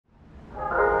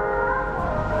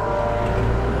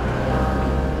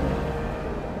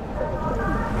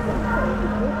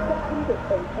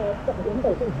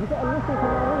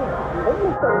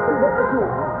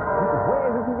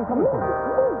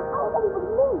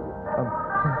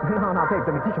No, babes,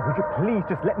 Leticia, would you please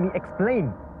just let me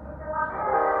explain?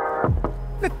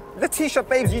 Leticia,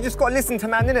 babes, you just got to listen to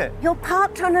man, innit? You're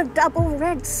parked on a double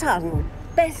red, son.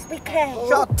 Best be careful.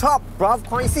 Shut up, bruv.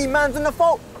 Can't you see man's in the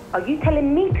fault? Are you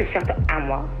telling me to shut up,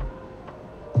 Anwar?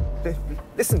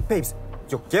 Listen, babes,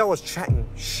 your girl was chatting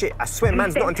shit. I swear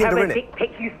man's not on Tinder, innit? Dick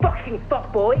pic, you fucking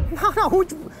fuckboy. No,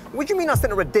 what do you mean I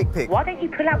sent her a dick pic? Why don't you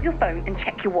pull out your phone and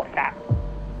check your WhatsApp?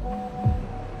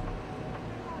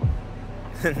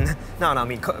 No, I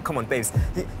mean, come on, babes.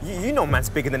 You know man's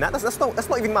bigger than that. That's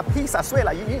not even my piece, I swear.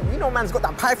 Like, you know man's got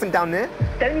that python down there.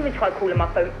 Don't even try calling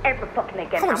my phone ever fucking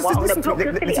again. Come on, just listen to me,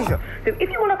 Leticia. So if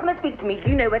you want to come and speak to me,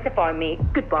 you know where to find me.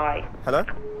 Goodbye. Hello?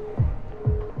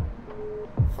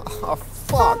 Oh,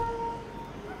 fuck.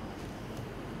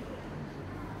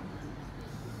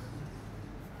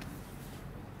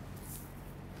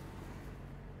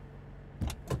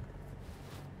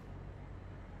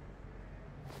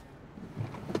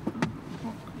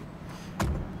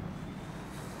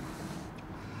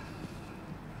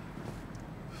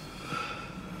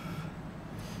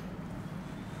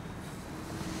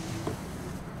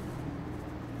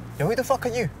 Yo, who the fuck are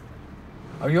you?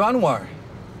 Are you Anwar?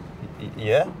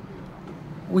 Yeah?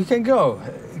 We can go.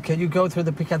 Can you go through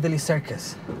the Piccadilly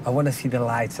Circus? I want to see the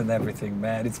lights and everything,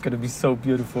 man. It's going to be so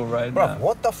beautiful right now. Bruv,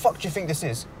 what the fuck do you think this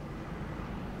is?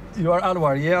 You are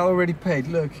Anwar. Yeah, I already paid.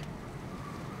 Look.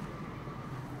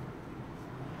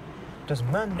 Does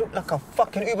man look like a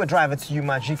fucking Uber driver to you,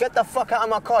 man? You get the fuck out of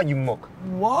my car, you muck.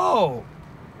 Whoa.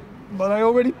 But I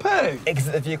already paid.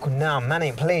 Exit the vehicle now. Man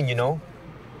ain't playing, you know.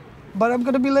 But I'm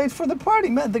going to be late for the party,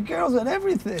 man. The girls and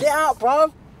everything. Get out,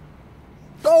 bruv.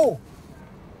 Go.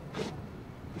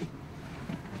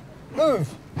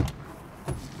 Move.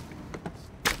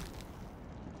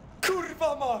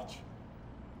 Kurwa mać!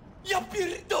 Ja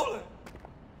pierdolę!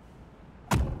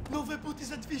 Nowe buty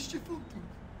za 200 funtów.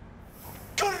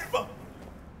 Kurwa!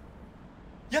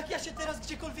 Jak ja się teraz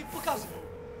gdziekolwiek pokażę?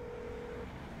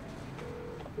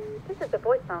 This is the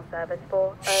voicemail service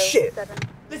for Shit. 07.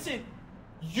 Listen,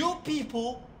 you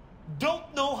people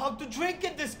don't know how to drink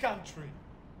in this country.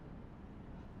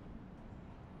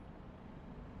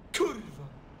 Kurwa.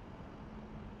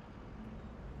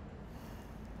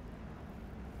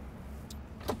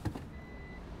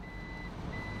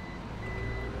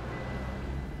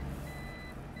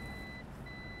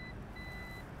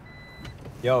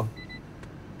 Yo,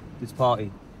 this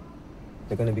party,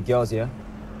 they're gonna be girls, yeah?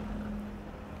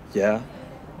 Yeah,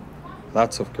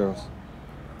 lots of girls.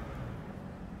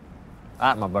 All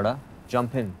right, my brother,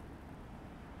 jump in.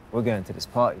 We're going to this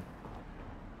party.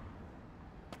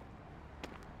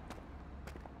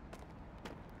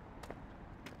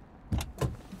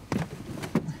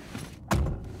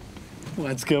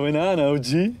 What's going on,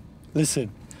 OG? Listen,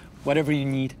 whatever you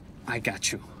need, I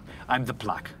got you. I'm the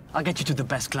plug. I'll get you to the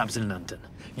best clubs in London.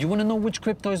 You want to know which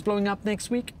crypto is blowing up next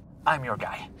week? I'm your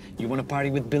guy. You want to party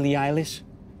with Billie Eilish?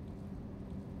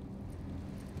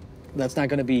 That's not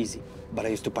going to be easy, but I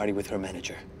used to party with her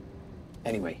manager.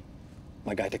 Anyway,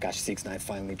 my guy Takashi 69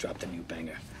 finally dropped a new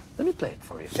banger. Let me play it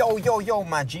for you. Yo,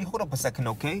 man, G, hold up a second,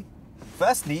 okay?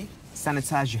 Firstly,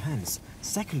 sanitize your hands.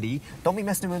 Secondly, don't be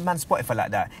messing with man's Spotify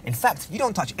like that. In fact, you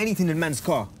don't touch anything in man's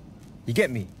car. You get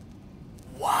me?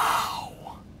 Wow.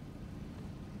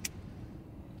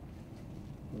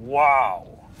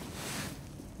 Wow.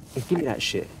 Hey, give me that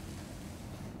shit.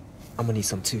 I'm gonna need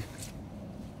some too.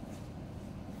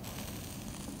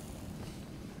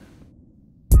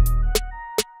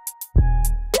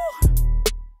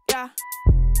 Yeah.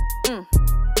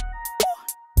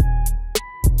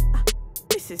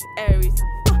 This is Aries.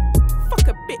 Fuck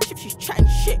a bitch if she's chatting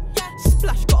shit.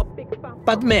 Splash got a big fan.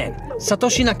 But man,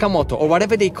 Satoshi Nakamoto, or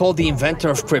whatever they call the inventor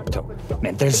of crypto,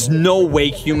 man, there's no way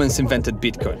humans invented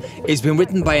Bitcoin. It's been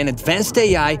written by an advanced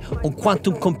AI on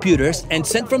quantum computers and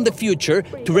sent from the future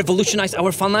to revolutionize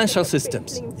our financial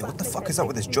systems. Yo, what the fuck is up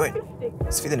with this joint?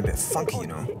 It's feeling a bit funky, you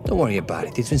know? Don't worry about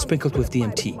it, it's been sprinkled with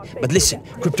DMT. But listen,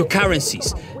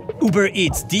 cryptocurrencies, Uber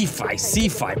Eats, DeFi,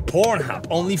 CeFi, Pornhub,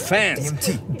 OnlyFans.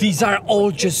 DMT. These are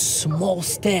all just small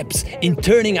steps in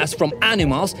turning us from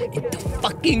animals into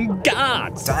fucking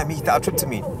gods. Damn, eat that trip to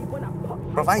me.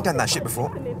 Bro, I ain't done that shit before.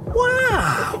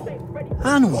 Wow!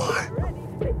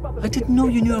 Anwar, I didn't know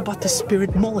you knew about the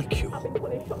spirit molecule.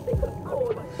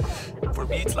 For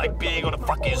me, it's like being on a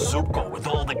fucking Zuko with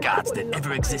all the gods that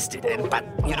ever existed. But,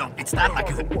 you know, it's not like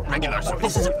a regular Zoom.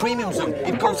 This is a premium Zoom.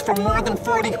 It goes for more than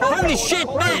 40. Holy shit,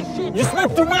 man! You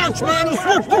smoke too much, man! You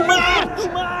smoke too much!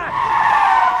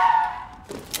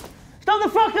 Stop the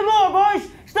fucking war, boys!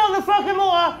 Stop the fucking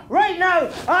war! Right now!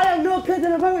 I am not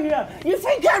kidding about you! You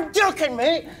think I'm joking,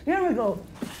 mate? Here we go.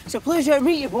 It's a pleasure to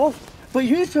meet you both. But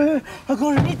you two are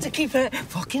going to need to keep it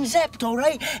fucking zipped, all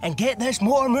right? And get this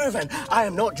motor moving. I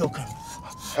am not joking.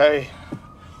 Hey,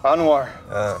 Anwar.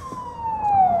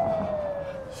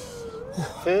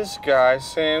 This guy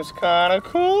seems kind of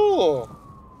cool.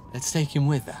 Let's take him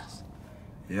with us.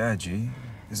 Yeah, G.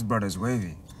 This brother's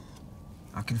wavy.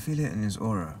 I can feel it in his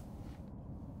aura.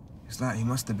 It's like he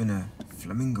must have been a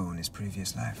flamingo in his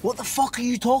previous life. What the fuck are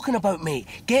you talking about, mate?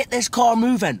 Get this car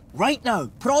moving. Right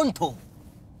now. Pronto.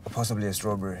 Or possibly a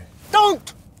strawberry.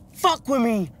 Don't fuck with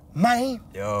me, man.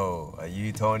 Yo, are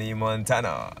you Tony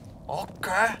Montana?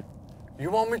 Okay. You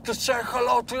want me to say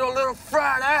hello to your little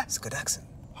friend, eh? It's a good accent.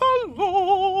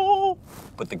 Hello.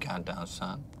 Put the gun down,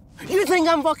 son. You think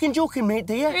I'm fucking joking, mate,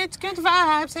 do you? It's good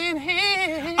vibes in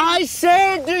here. I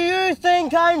said, do you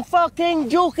think I'm fucking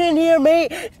joking here,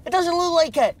 mate? It doesn't look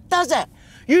like it, does it?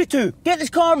 You two, get this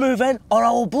car moving or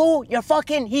I will blow your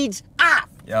fucking heads off.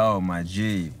 Yo, my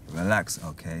G, relax,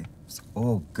 okay? It's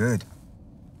all good.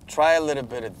 Try a little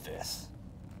bit of this.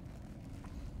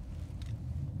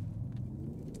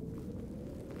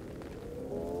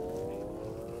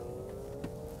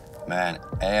 Man,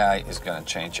 AI is gonna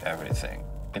change everything.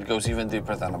 It goes even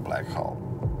deeper than a black hole.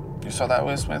 You saw that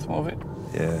Will Smith movie?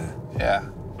 Yeah. Yeah,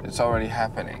 it's already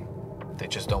happening. They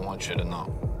just don't want you to know.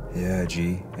 Yeah,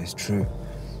 G, it's true.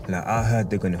 Like, I heard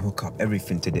they're gonna hook up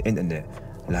everything to the internet.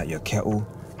 Like your kettle,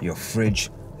 your fridge,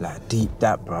 like deep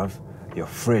that, bruv. Your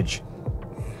fridge.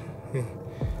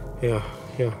 Yeah.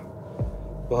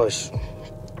 Boys,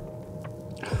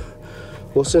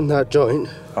 what's in that joint?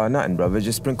 Oh, nothing, brother.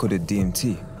 Just sprinkled with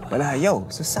DMT. But like, yo,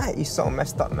 society's so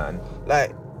messed up, man.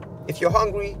 Like, if you're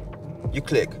hungry, you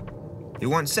click. You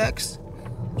want sex?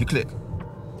 You click.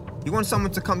 You want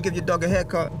someone to come give your dog a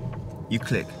haircut? You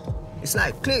click. It's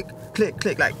like click, click,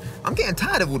 click. Like, I'm getting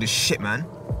tired of all this shit, man.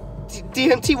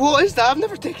 DMT, what is that? I've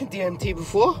never taken DMT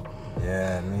before.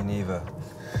 Yeah, me neither.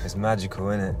 It's magical,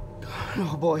 innit?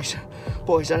 No, boys,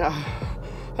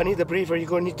 I need a breather. You're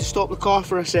going to need to stop the car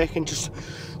for a second. Just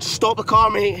stop the car,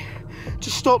 mate.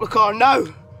 Just stop the car now.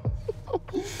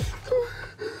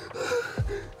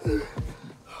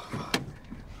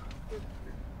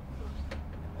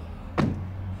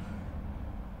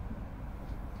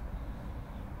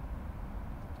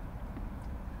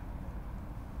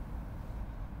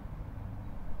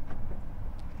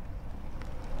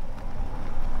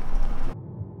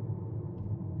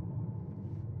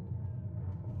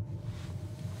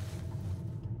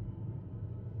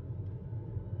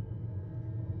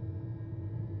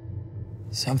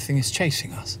 Something is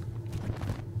chasing us.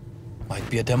 Might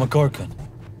be a Demogorgon.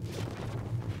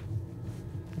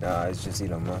 Nah, it's just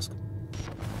Elon Musk.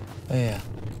 Oh, yeah.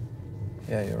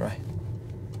 Yeah, you're right.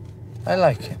 I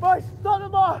like him. Boys, stop the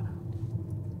bar.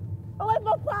 I left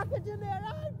my package in there,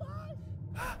 right, boys?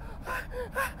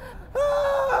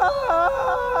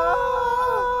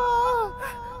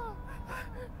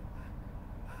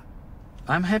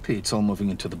 I'm happy it's all moving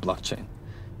into the blockchain,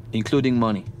 including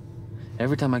money.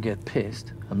 Every time I get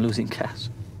pissed, I'm losing cash.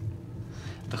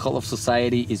 The whole of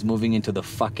society is moving into the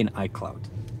fucking iCloud.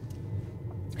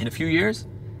 In a few years,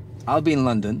 I'll be in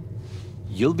London,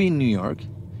 you'll be in New York,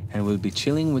 and we'll be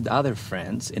chilling with other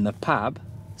friends in a pub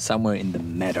somewhere in the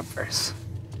metaverse.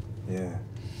 Yeah.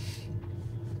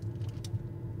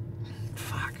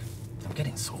 Fuck, I'm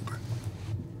getting sober.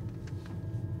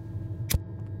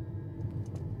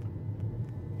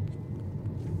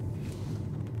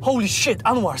 Holy shit,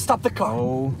 Anwar, stop the car.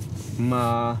 Oh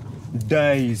my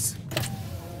days.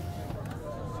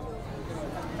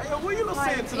 Hey, yo, what you lot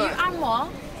saying tonight? Anwar?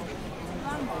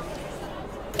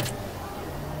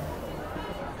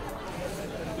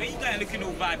 Where you going looking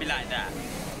all vibey like that?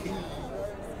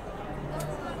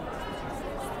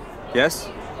 Yes,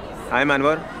 I'm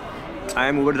Anwar. I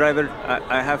am Uber driver.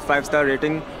 I have 5-star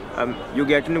rating. You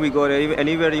get in, we go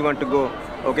anywhere you want to go.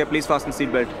 Okay, please fasten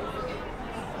seatbelt.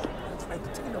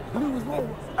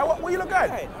 Hey, what you look at?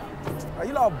 Hey,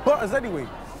 you lot are butters anyway.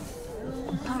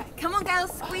 Alright, come on,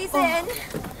 girls, squeeze in.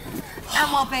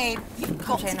 Anwar, babe, you've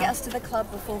got to get us to the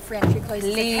club before free entry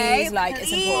closes. Please, okay? like,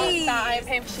 it's important that I am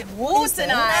paying for shit water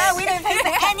tonight. No, we don't pay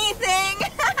for anything.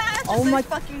 Oh my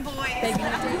fucking boy. Baby,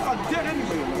 You are dead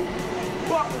anyway.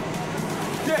 But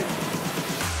dead.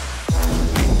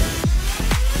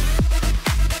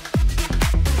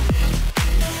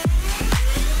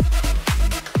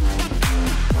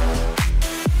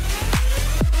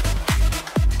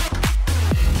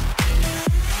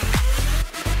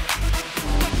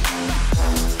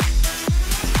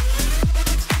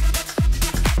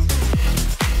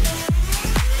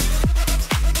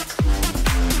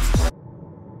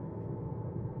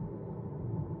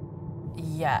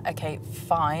 Yeah, Yeah, okay,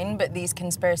 fine, but these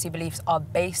conspiracy beliefs are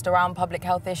based around public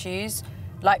health issues.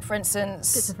 Like, for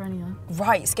instance... Schizophrenia.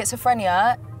 Right,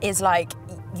 schizophrenia is like,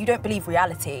 you don't believe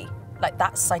reality. Like,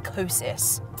 that's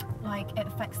psychosis. Like, it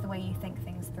affects the way you think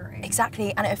things through.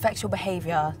 Exactly, and it affects your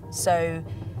behaviour. So,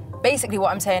 basically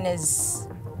what I'm saying is,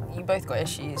 you both got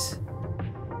issues.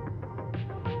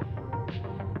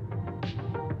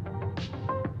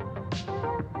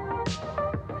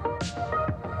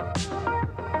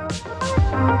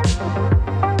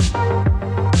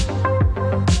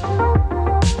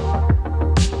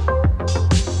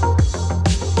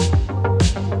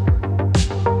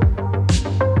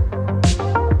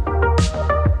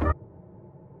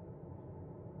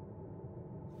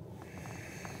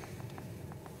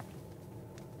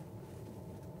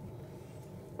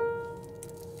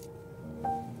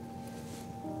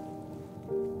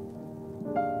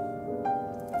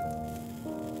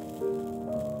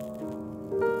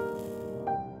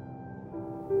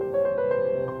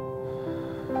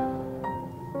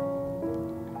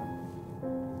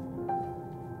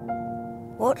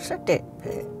 What's a dip?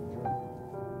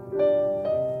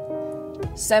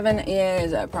 7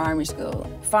 years at primary school,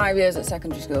 5 years at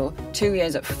secondary school, 2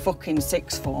 years at fucking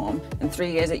sixth form, and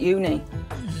 3 years at uni.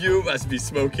 You must be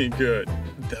smoking good.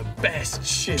 The best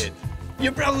shit.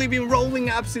 You've probably been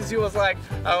rolling up since you was like,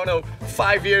 I don't know,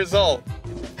 5 years old.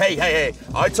 Hey,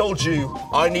 I told you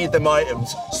I need them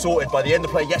items sorted by the end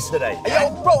of play yesterday. Hey,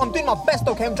 yo, bro, I'm doing my best,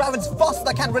 okay? I'm driving as fast as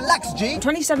I can. Relax, G.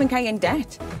 27k in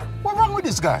debt. What's wrong with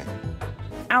this guy?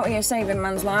 Out here saving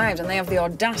men's lives, and they have the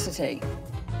audacity.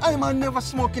 I man never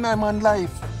smoking I man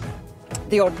life.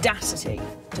 The audacity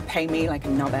to pay me like a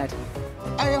knobhead.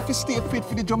 I have to stay fit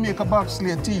for the Jamaica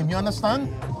bobsleigh team, you understand?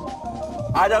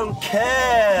 I don't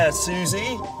care,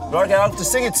 Susie. Right, I have to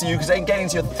sing it to you because it ain't getting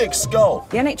to your thick skull.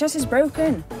 The NHS is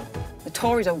broken. The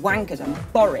Tories are wankers, and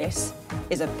Boris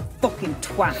is a fucking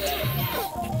twat.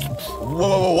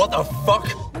 Whoa, what the fuck?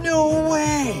 No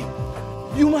way!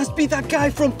 You must be that guy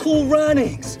from Cool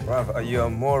Runnings. Bruv, are you a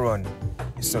moron?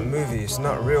 It's a movie, it's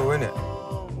not real, innit?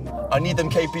 I need them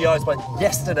KPIs by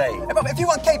yesterday. Hey, bruv, if you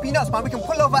want KP nuts, man, we can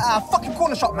pull over at our fucking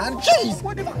corner shop, man. Jeez!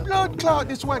 What the blood clot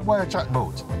this white wire chat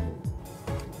boat?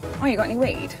 Oh, you got any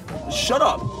weed? Shut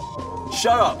up.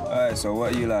 Shut up. Alright, so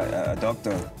what are you like, a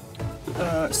doctor?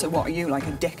 So what are you, like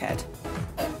a dickhead?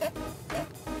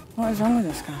 What is wrong with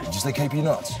this guy? Did you say KP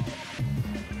nuts?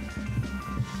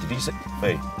 Did he say...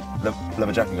 Hey,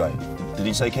 leather jacket guy. Did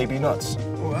he say KP nuts?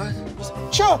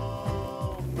 What? Sure.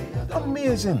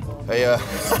 Amazing. Hey,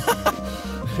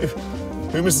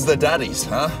 who misses their daddies,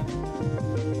 huh?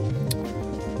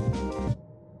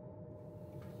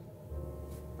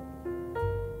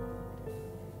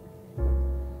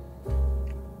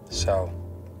 So,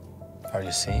 are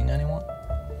you seeing anyone?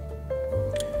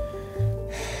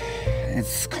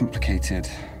 It's complicated.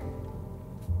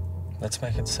 Let's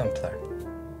make it simpler.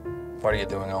 What are you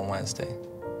doing on Wednesday?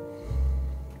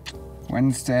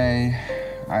 Wednesday,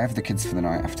 I have the kids for the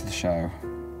night after the show.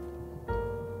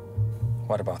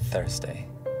 What about Thursday?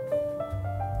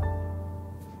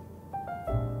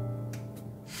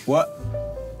 What?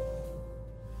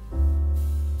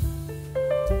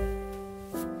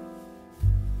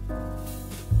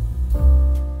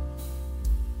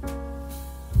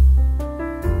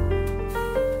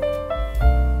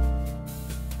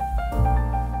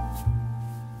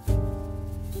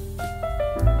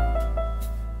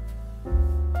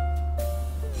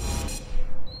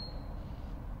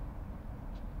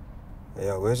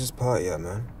 Yo, where's this party at,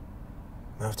 man?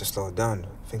 I have to slow it down.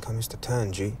 I think I missed a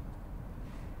turn, G.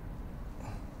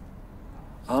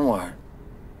 Anwar,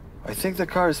 I think the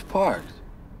car is parked.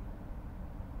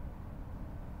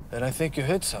 And I think you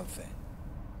hit something.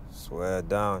 Swear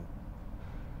down.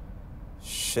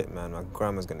 Shit, man, my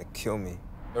grandma's gonna kill me.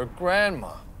 Your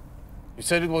grandma? You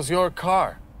said it was your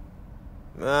car.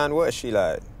 Man, what is she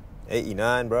like?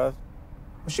 89, bruv?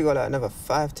 What's she got like another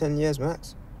 5-10 years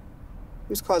max?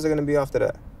 Whose cars are gonna be after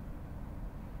that?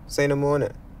 Say no more,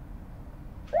 innit?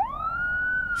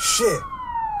 Shit!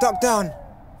 Duck down!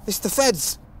 It's the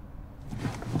feds!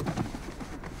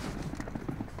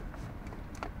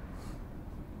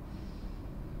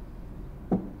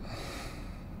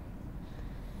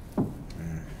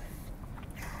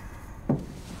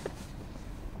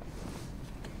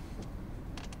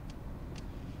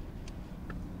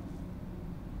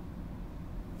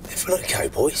 Everyone okay,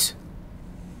 boys?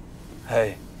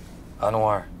 Hey,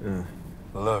 Anwar.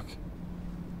 Look.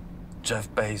 Jeff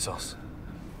Bezos.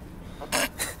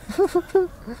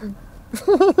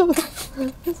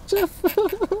 It's Jeff.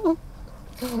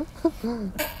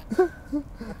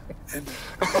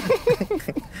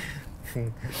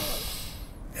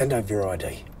 Hand over your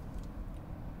ID.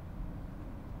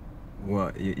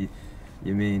 What? You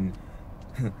mean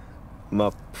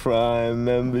my Prime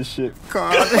membership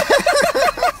card?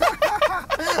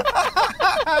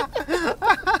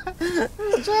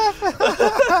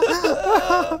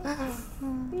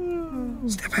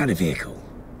 Step out of the vehicle.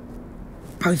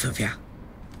 Both of you.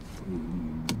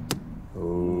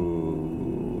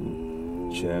 Oh,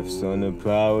 Jeff's on a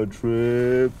power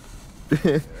trip.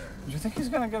 Do you think he's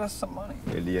gonna get us some money?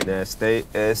 Millionaire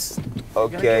status.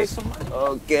 Okay.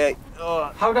 Okay.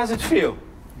 How does it feel,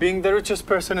 being the richest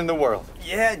person in the world?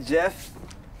 Yeah, Jeff.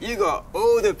 You got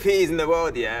all the P's in the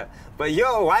world, yeah? But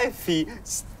your wifey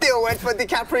still went for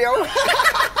DiCaprio.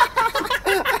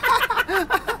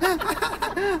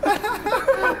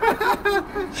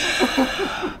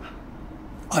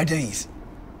 IDs.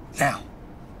 Now.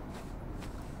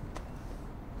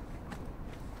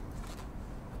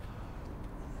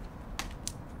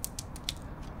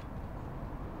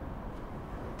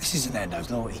 This is Nando's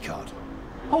loyalty card.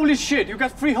 Holy shit, you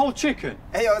got free whole chicken.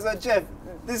 Hey, yo, so Jeff,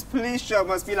 this police job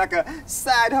must be like a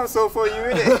side hustle for you,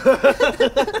 innit?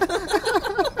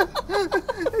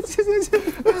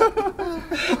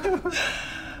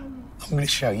 I'm going to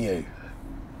show you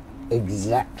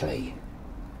exactly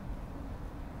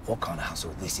what kind of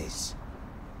hustle this is.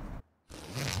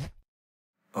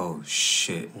 Oh,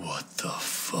 shit. What the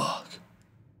fuck?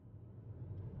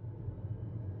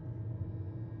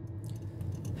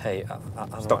 Hey,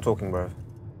 Stop talking, bro.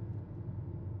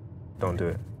 Don't do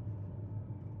it.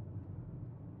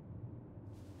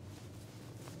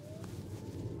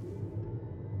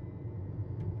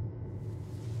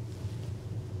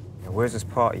 Where's this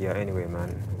party at anyway,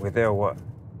 man? We're there or what?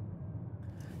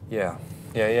 Yeah.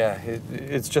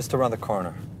 It's just around the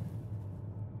corner.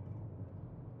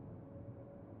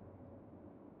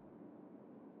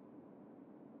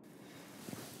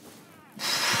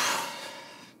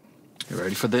 You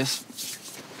ready for this?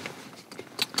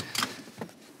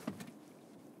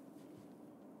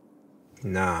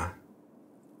 Nah.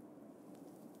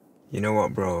 You know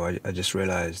what, bro? I just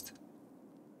realized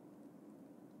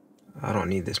I don't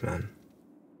need this, man.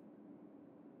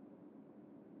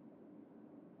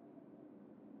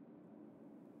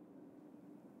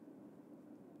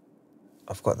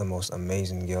 I've got the most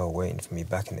amazing girl waiting for me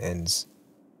back in ends.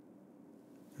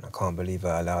 And I can't believe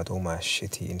I allowed all my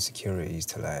shitty insecurities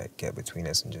to, like, get between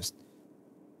us and just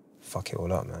fuck it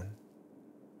all up, man.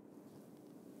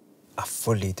 I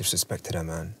fully disrespected her,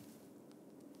 man.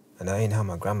 And that ain't how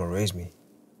my grandma raised me.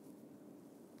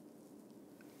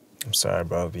 I'm sorry,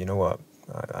 bro, but you know what?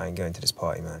 I ain't going to this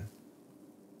party, man.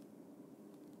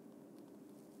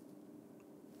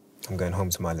 I'm going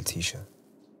home to my Leticia.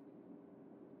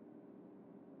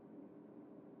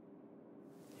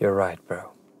 You're right,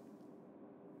 bro.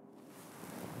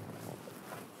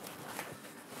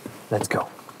 Let's go.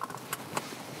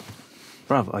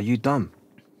 Bruv, are you dumb?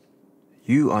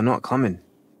 You are not coming.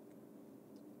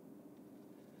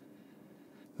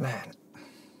 Man,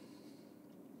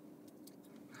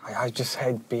 I just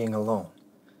hate being alone.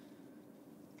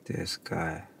 This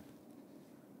guy.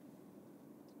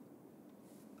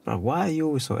 Bruv, why are you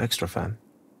always so extra, fam?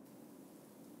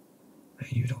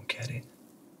 You don't get it.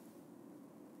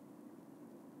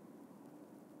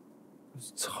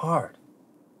 It's hard.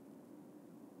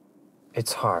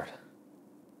 It's hard.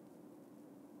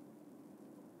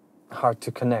 Hard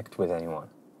to connect with anyone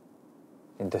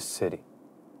in this city.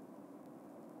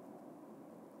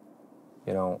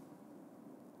 You know,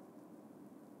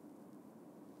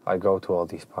 I go to all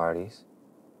these parties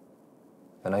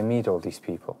and I meet all these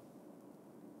people.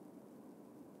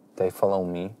 They follow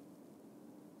me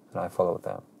and I follow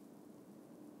them.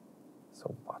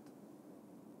 So what?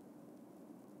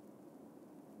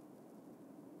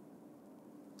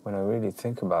 When I really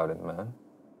think about it, man,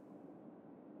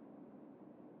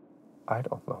 I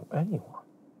don't know anyone.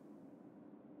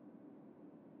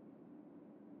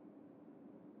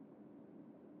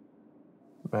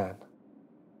 Man,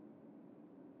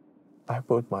 I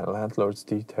put my landlord's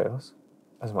details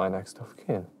as my next of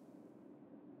kin.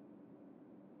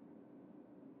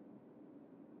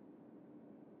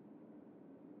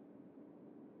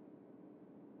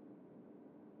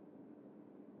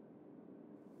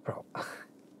 Bro,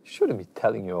 shouldn't be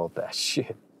telling you all that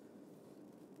shit.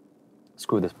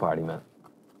 Screw this party, man.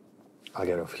 I'll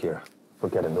get off here.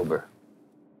 We'll get an Uber.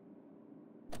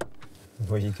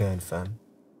 Where you going, fam?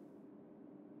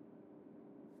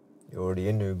 You're already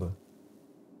in Uber.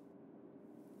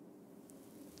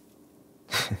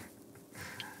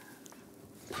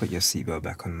 Put your seatbelt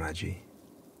back on, my G.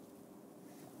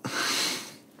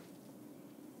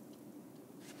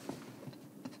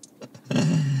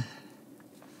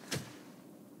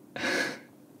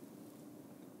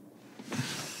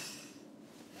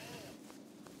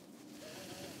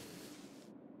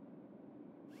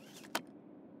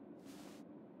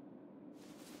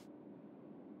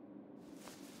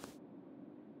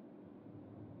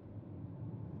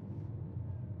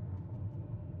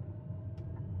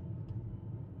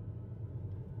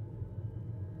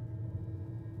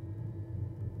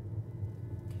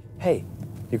 Hey,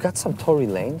 you got some Tory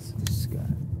Lanes? This guy.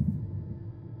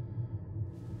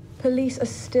 Police are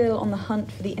still on the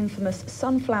hunt for the infamous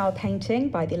sunflower painting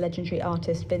by the legendary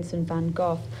artist Vincent van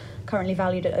Gogh, currently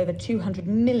valued at over $200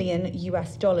 million,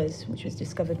 which was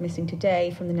discovered missing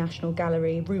today from the National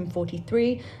Gallery, room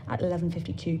 43, at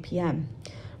 11:52 p.m.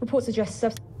 Reports suggest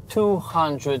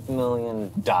 $200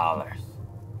 million.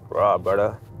 Raw,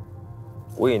 brother.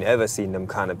 We ain't ever seen them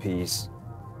kind of peas.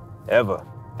 Ever.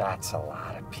 That's a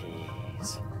lot of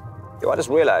peas. Yo, I just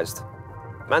realized,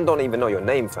 man don't even know your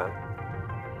name, fam.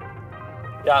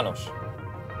 Janusz.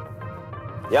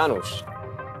 Janusz.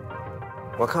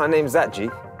 What kind of name's that, G?